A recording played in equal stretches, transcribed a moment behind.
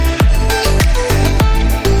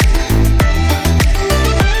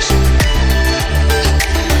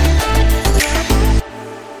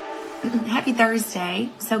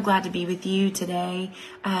So glad to be with you today.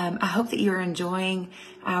 I hope that you're enjoying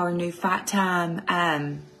our new Fight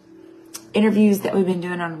Time interviews that we've been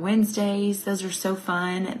doing on Wednesdays. Those are so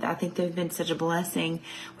fun. I think they've been such a blessing.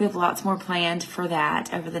 We have lots more planned for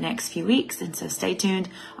that over the next few weeks. And so stay tuned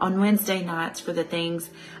on Wednesday nights for the things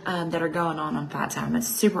that are going on Fight Time. It's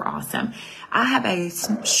super awesome. I have a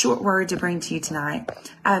short word to bring to you tonight.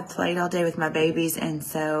 I've played all day with my babies. And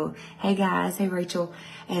so, hey guys, hey Rachel.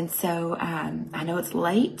 And so I know it's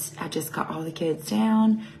late. I just got all the kids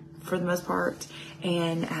down for the most part,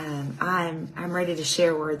 and I'm ready to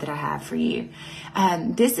share a word that I have for you.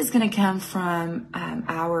 This is going to come from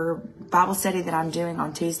our Bible study that I'm doing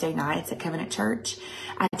on Tuesday nights at Covenant Church.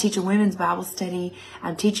 I teach a women's Bible study.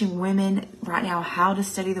 I'm teaching women right now how to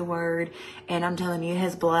study the Word, and I'm telling you, it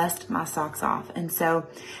has blessed my socks off. And so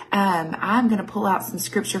I'm going to pull out some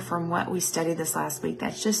scripture from what we studied this last week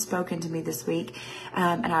that's just spoken to me this week,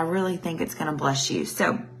 and I really think it's going to bless you.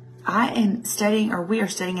 So we are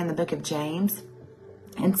studying in the book of James.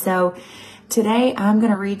 And so today I'm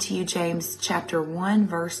going to read to you James chapter 1,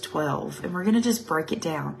 verse 12, and we're going to just break it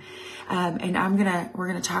down. And we're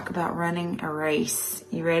going to talk about running a race.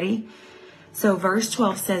 You ready? So verse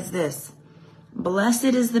 12 says this: "Blessed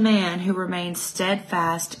is the man who remains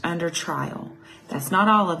steadfast under trial." That's not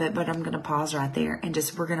all of it, but I'm going to pause right there and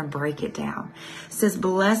we're going to break it down. It says,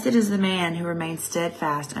 "Blessed is the man who remains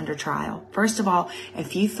steadfast under trial." First of all,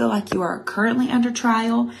 if you feel like you are currently under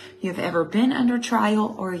trial, you've ever been under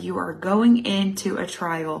trial, or you are going into a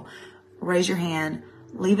trial, raise your hand,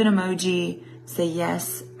 leave an emoji, say,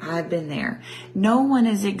 "Yes, I've been there." No one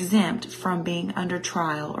is exempt from being under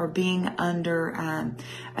trial or being under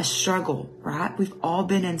a struggle, right? We've all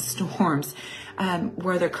been in storms,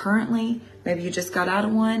 whether currently, maybe you just got out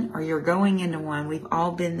of one or you're going into one. We've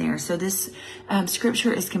all been there. So this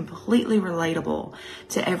scripture is completely relatable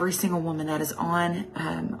to every single woman that is on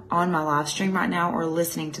my live stream right now or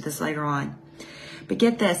listening to this later on. But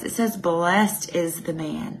get this, it says, "Blessed is the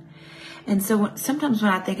man." And so sometimes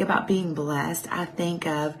when I think about being blessed, I think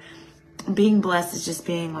of being blessed as just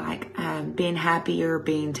being like being happy or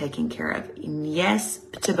being taken care of. And yes,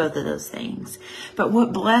 to both of those things. But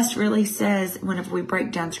what blessed really says, whenever we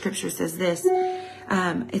break down scripture, says this: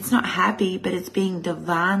 it's not happy, but it's being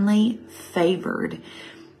divinely favored.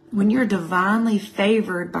 When you're divinely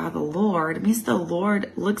favored by the Lord, it means the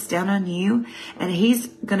Lord looks down on you and He's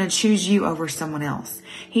going to choose you over someone else.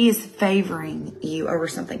 He is favoring you over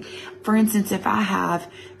something. For instance, if I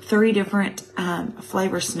have 3 different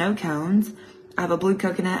flavor snow cones, I have a blue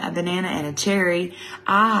coconut, a banana, and a cherry,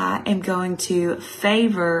 I am going to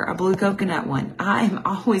favor a blue coconut one. I am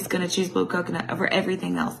always going to choose blue coconut over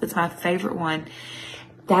everything else. It's my favorite one.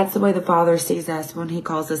 That's the way the Father sees us when He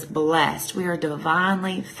calls us blessed. We are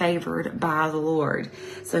divinely favored by the Lord.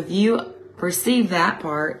 So if you receive that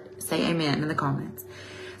part, say amen in the comments.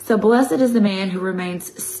 So blessed is the man who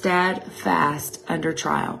remains steadfast under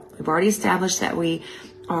trial. We've already established that we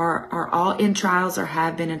are all in trials, or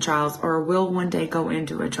have been in trials, or will one day go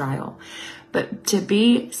into a trial. But to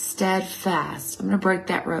be steadfast, I'm going to break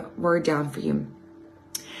that word down for you.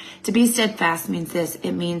 To be steadfast means this: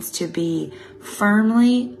 it means to be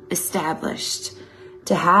firmly established,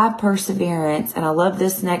 to have perseverance. And I love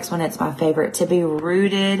this next one. It's my favorite: to be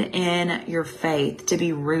rooted in your faith, to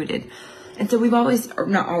be rooted. And so we've always, or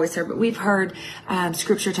not always heard, but we've heard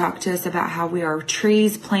scripture talk to us about how we are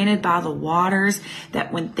trees planted by the waters,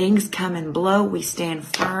 that when things come and blow, we stand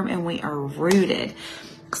firm and we are rooted.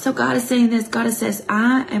 So God is saying this. God says,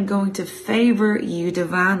 I am going to favor you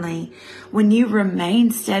divinely when you remain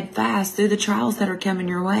steadfast through the trials that are coming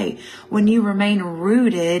your way, when you remain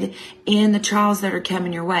rooted in the trials that are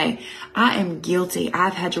coming your way. I am guilty.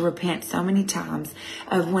 I've had to repent so many times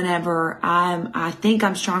of whenever I think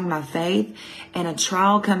I'm strong in my faith and a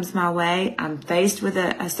trial comes my way, I'm faced with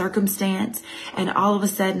a circumstance, and all of a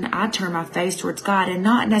sudden I turn my face towards God, and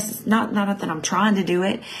not that I'm trying to do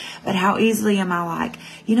it, but how easily am I like,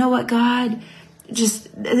 you know what, God, just,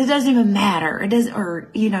 it doesn't even matter. It doesn't, or,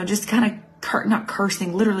 just kind of not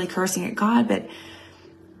cursing, literally cursing at God, but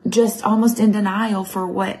just almost in denial for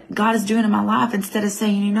what God is doing in my life, instead of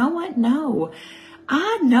saying, you know what? No,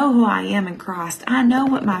 I know who I am in Christ. I know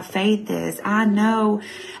what my faith is. I know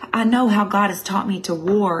how God has taught me to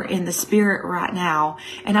war in the Spirit right now.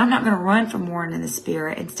 And I'm not going to run from warring in the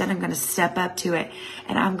Spirit. Instead, I'm going to step up to it,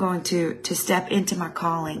 and I'm going to step into my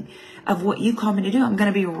calling of what you call me to do. I'm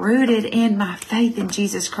going to be rooted in my faith in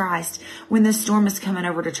Jesus Christ when the storm is coming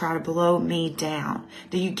over to try to blow me down.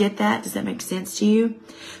 Do you get that? Does that make sense to you?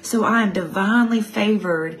 So I am divinely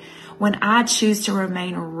favored when I choose to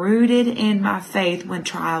remain rooted in my faith when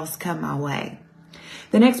trials come my way.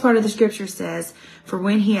 The next part of the scripture says, for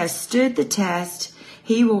when he has stood the test,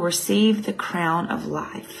 he will receive the crown of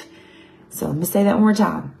life. So let me say that one more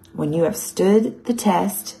time. When you have stood the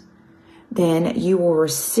test, then you will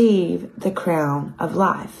receive the crown of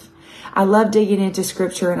life. I love digging into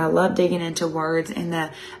scripture, and I love digging into words in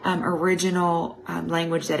the original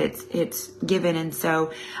language that it's given. And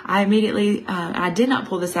so I immediately, I did not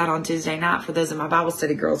pull this out on Tuesday night for those of my Bible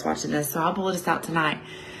study girls watching this, so I'll pull this out tonight.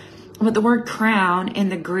 But the word crown in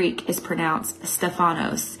the Greek is pronounced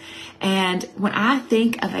Stephanos. And when I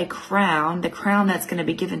think of a crown, the crown that's going to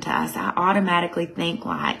be given to us, I automatically think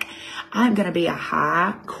like, I'm going to be a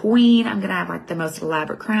high queen. I'm going to have like the most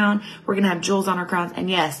elaborate crown. We're going to have jewels on our crowns. And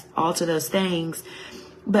yes, all to those things.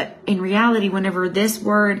 But in reality, whenever this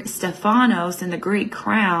word Stephanos in the Greek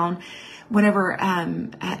crown, whenever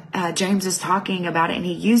James is talking about it, and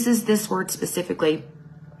he uses this word specifically,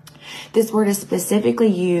 this word is specifically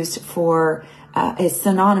used for, is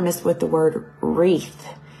synonymous with the word wreath.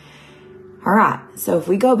 All right. So if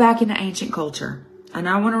we go back into ancient culture, and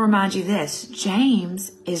I want to remind you this,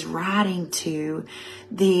 James is writing to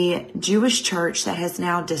the Jewish church that has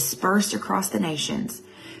now dispersed across the nations.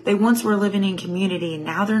 They once were living in community, and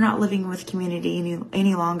now they're not living with community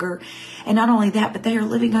any longer. And not only that, but they are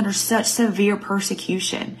living under such severe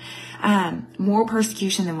persecution. More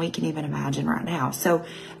persecution than we can even imagine right now. So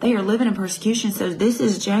they are living in persecution. So this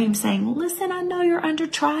is James saying, listen, I know you're under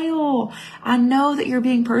trial. I know that you're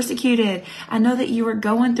being persecuted. I know that you are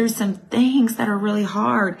going through some things that are really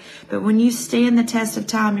hard. But when you stand the test of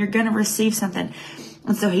time, you're going to receive something.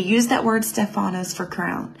 And so he used that word Stephanos for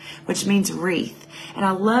crown, which means wreath. And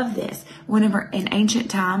I love this. Whenever in ancient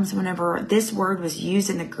times, whenever this word was used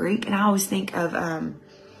in the Greek, and I always think of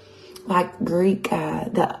like Greek,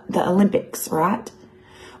 the Olympics, right?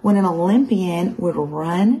 When an Olympian would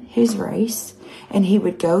run his race and he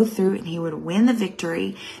would go through and he would win the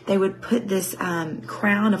victory, they would put this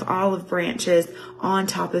crown of olive branches on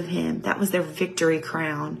top of him. That was their victory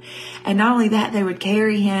crown. And not only that, they would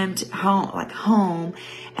carry him to home,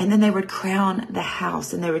 and then they would crown the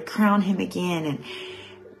house, and they would crown him again. And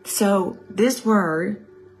so this word,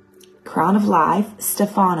 crown of life,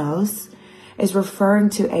 Stephanos, is referring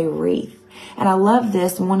to a wreath. And I love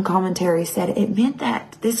this. One commentary said it meant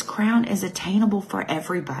that this crown is attainable for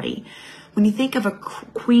everybody. When you think of a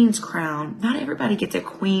queen's crown, not everybody gets a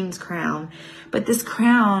queen's crown, but this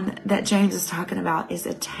crown that James is talking about is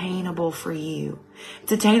attainable for you.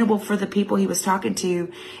 It's attainable for the people he was talking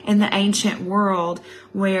to in the ancient world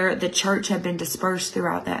where the church had been dispersed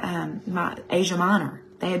throughout the Asia Minor.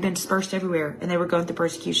 They had been dispersed everywhere, and they were going through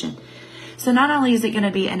persecution. So not only is it going to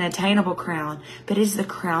be an attainable crown, but it is the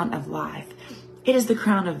crown of life. It is the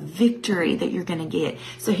crown of victory that you're going to get.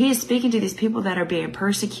 So he is speaking to these people that are being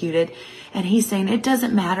persecuted, and he's saying it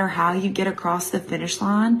doesn't matter how you get across the finish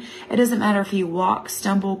line. It doesn't matter if you walk,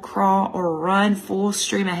 stumble, crawl, or run full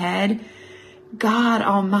stream ahead. God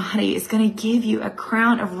Almighty is going to give you a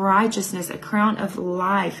crown of righteousness, a crown of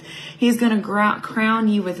life. He's going to crown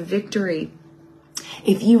you with victory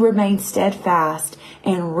if you remain steadfast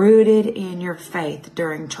and rooted in your faith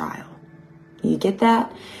during trial. You get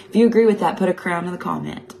that? If you agree with that, put a crown in the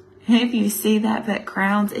comment. If you see that, put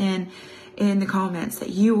crowns in the comments, that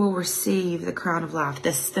you will receive the crown of life,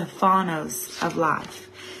 the Stephanos of life.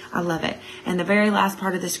 I love it. And the very last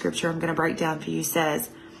part of the scripture I'm going to break down for you says,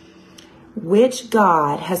 which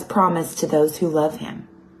God has promised to those who love him.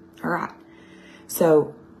 All right.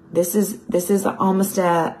 So this is almost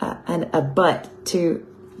a but to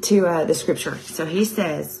the scripture. So he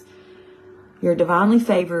says, you're divinely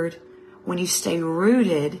favored when you stay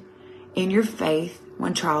rooted in your faith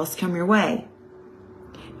when trials come your way.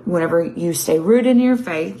 Whenever you stay rooted in your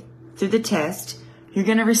faith through the test, you're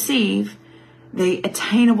going to receive the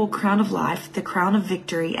attainable crown of life, the crown of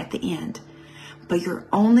victory at the end. But you're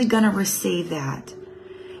only going to receive that.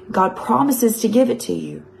 God promises to give it to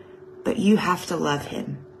you, but you have to love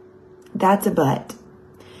him. That's a but.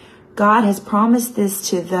 God has promised this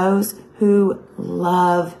to those who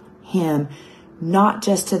love him, not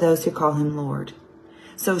just to those who call him Lord.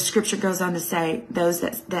 So scripture goes on to say those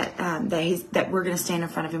that we're going to stand in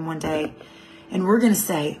front of him one day, and we're going to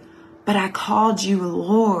say, but I called you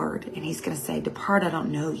Lord. And he's going to say, depart, I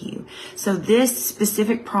don't know you. So this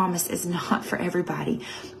specific promise is not for everybody.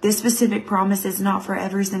 This specific promise is not for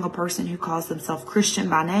every single person who calls themselves Christian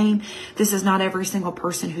by name. This is not every single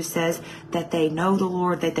person who says that they know the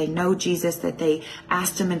Lord, that they know Jesus, that they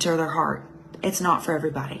asked him into their heart. It's not for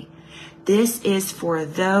everybody. This is for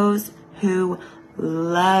those who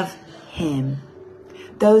love him,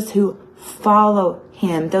 those who follow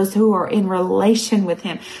him, those who are in relation with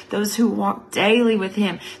him, those who walk daily with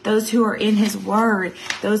him, those who are in his word,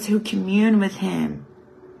 those who commune with him.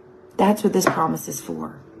 That's what this promise is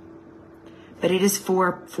for. But it is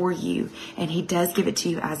for you. And he does give it to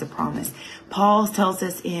you as a promise. Paul tells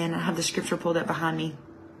us I have the scripture pulled up behind me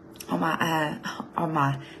on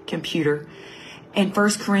my computer. In 1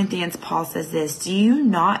 Corinthians, Paul says this: do you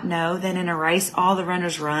not know that in a race all the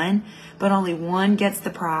runners run, but only one gets the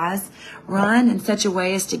prize? Run in such a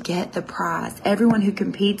way as to get the prize. Everyone who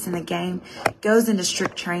competes in the game goes into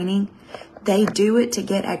strict training. They do it to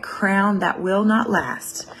get a crown that will not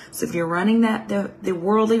last. So if you're running the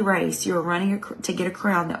worldly race, you're running to get a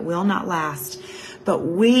crown that will not last. But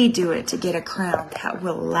we do it to get a crown that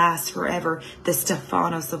will last forever. The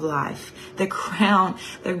Stephanos of life. The crown,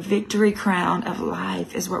 the victory crown of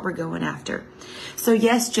life is what we're going after. So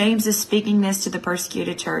yes, James is speaking this to the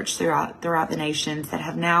persecuted church throughout the nations that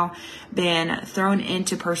have now been thrown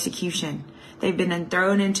into persecution. They've been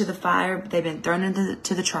thrown into the fire. They've been thrown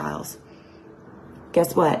into the trials.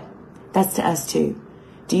 Guess what? That's to us too.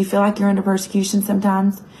 Do you feel like you're under persecution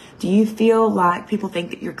sometimes? Do you feel like people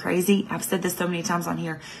think that you're crazy? I've said this so many times on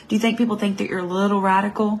here. Do you think people think that you're a little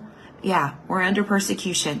radical? Yeah, we're under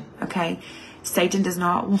persecution, okay? Satan does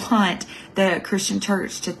not want the Christian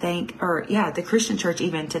church to think, the Christian church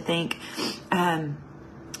even to think,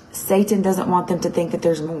 Satan doesn't want them to think that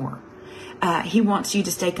there's more. He wants you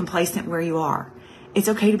to stay complacent where you are. It's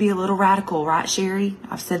okay to be a little radical, right, Sherry?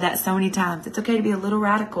 I've said that so many times. It's okay to be a little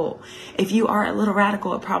radical. If you are a little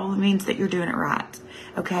radical, it probably means that you're doing it right,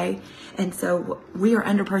 okay? And so we are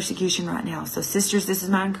under persecution right now. So sisters, this is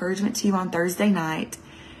my encouragement to you on Thursday night.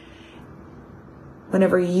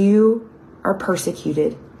 Whenever you are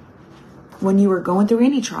persecuted, when you are going through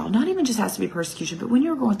any trial, not even just has to be persecution, but when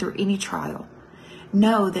you're going through any trial,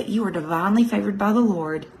 know that you are divinely favored by the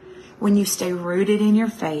Lord when you stay rooted in your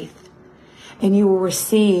faith. And you will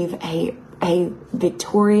receive a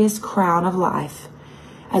victorious crown of life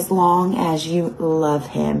as long as you love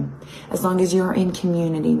him, as long as you're in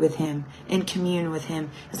community with him, in commune with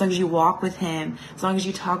him, as long as you walk with him, as long as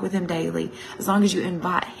you talk with him daily, as long as you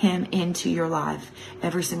invite him into your life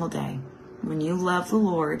every single day. When you love the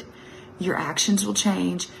Lord, your actions will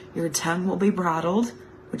change, your tongue will be bridled,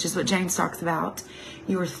 which is what James talks about.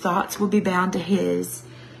 Your thoughts will be bound to his,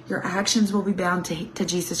 your actions will be bound to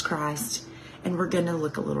Jesus Christ. And we're going to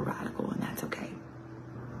look a little radical, and that's okay.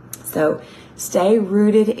 So stay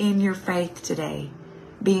rooted in your faith today.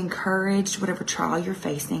 Be encouraged, whatever trial you're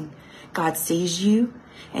facing. God sees you,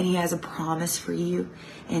 and he has a promise for you.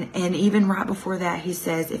 And even right before that, he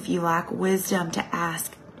says, if you lack wisdom, to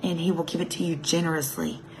ask, and he will give it to you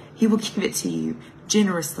generously. He will give it to you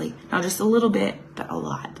generously. Not just a little bit, but a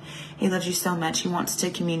lot. He loves you so much. He wants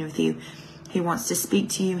to commune with you. He wants to speak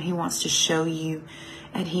to you. He wants to show you.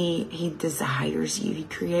 And he desires you. He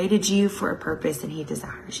created you for a purpose, and he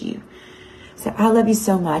desires you. So I love you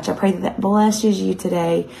so much. I pray that blesses you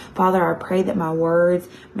today. Father, I pray that my words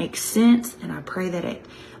make sense, and I pray that it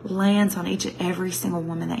lands on each and every single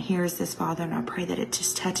woman that hears this, Father, and I pray that it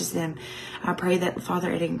just touches them. I pray that,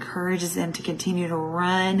 Father, it encourages them to continue to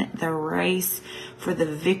run the race for the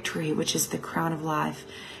victory, which is the crown of life.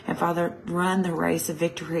 And Father, run the race of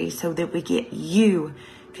victory so that we get you,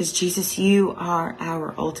 because Jesus, you are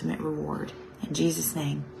our ultimate reward. In Jesus'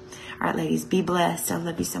 name. All right, ladies, be blessed. I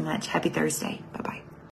love you so much. Happy Thursday.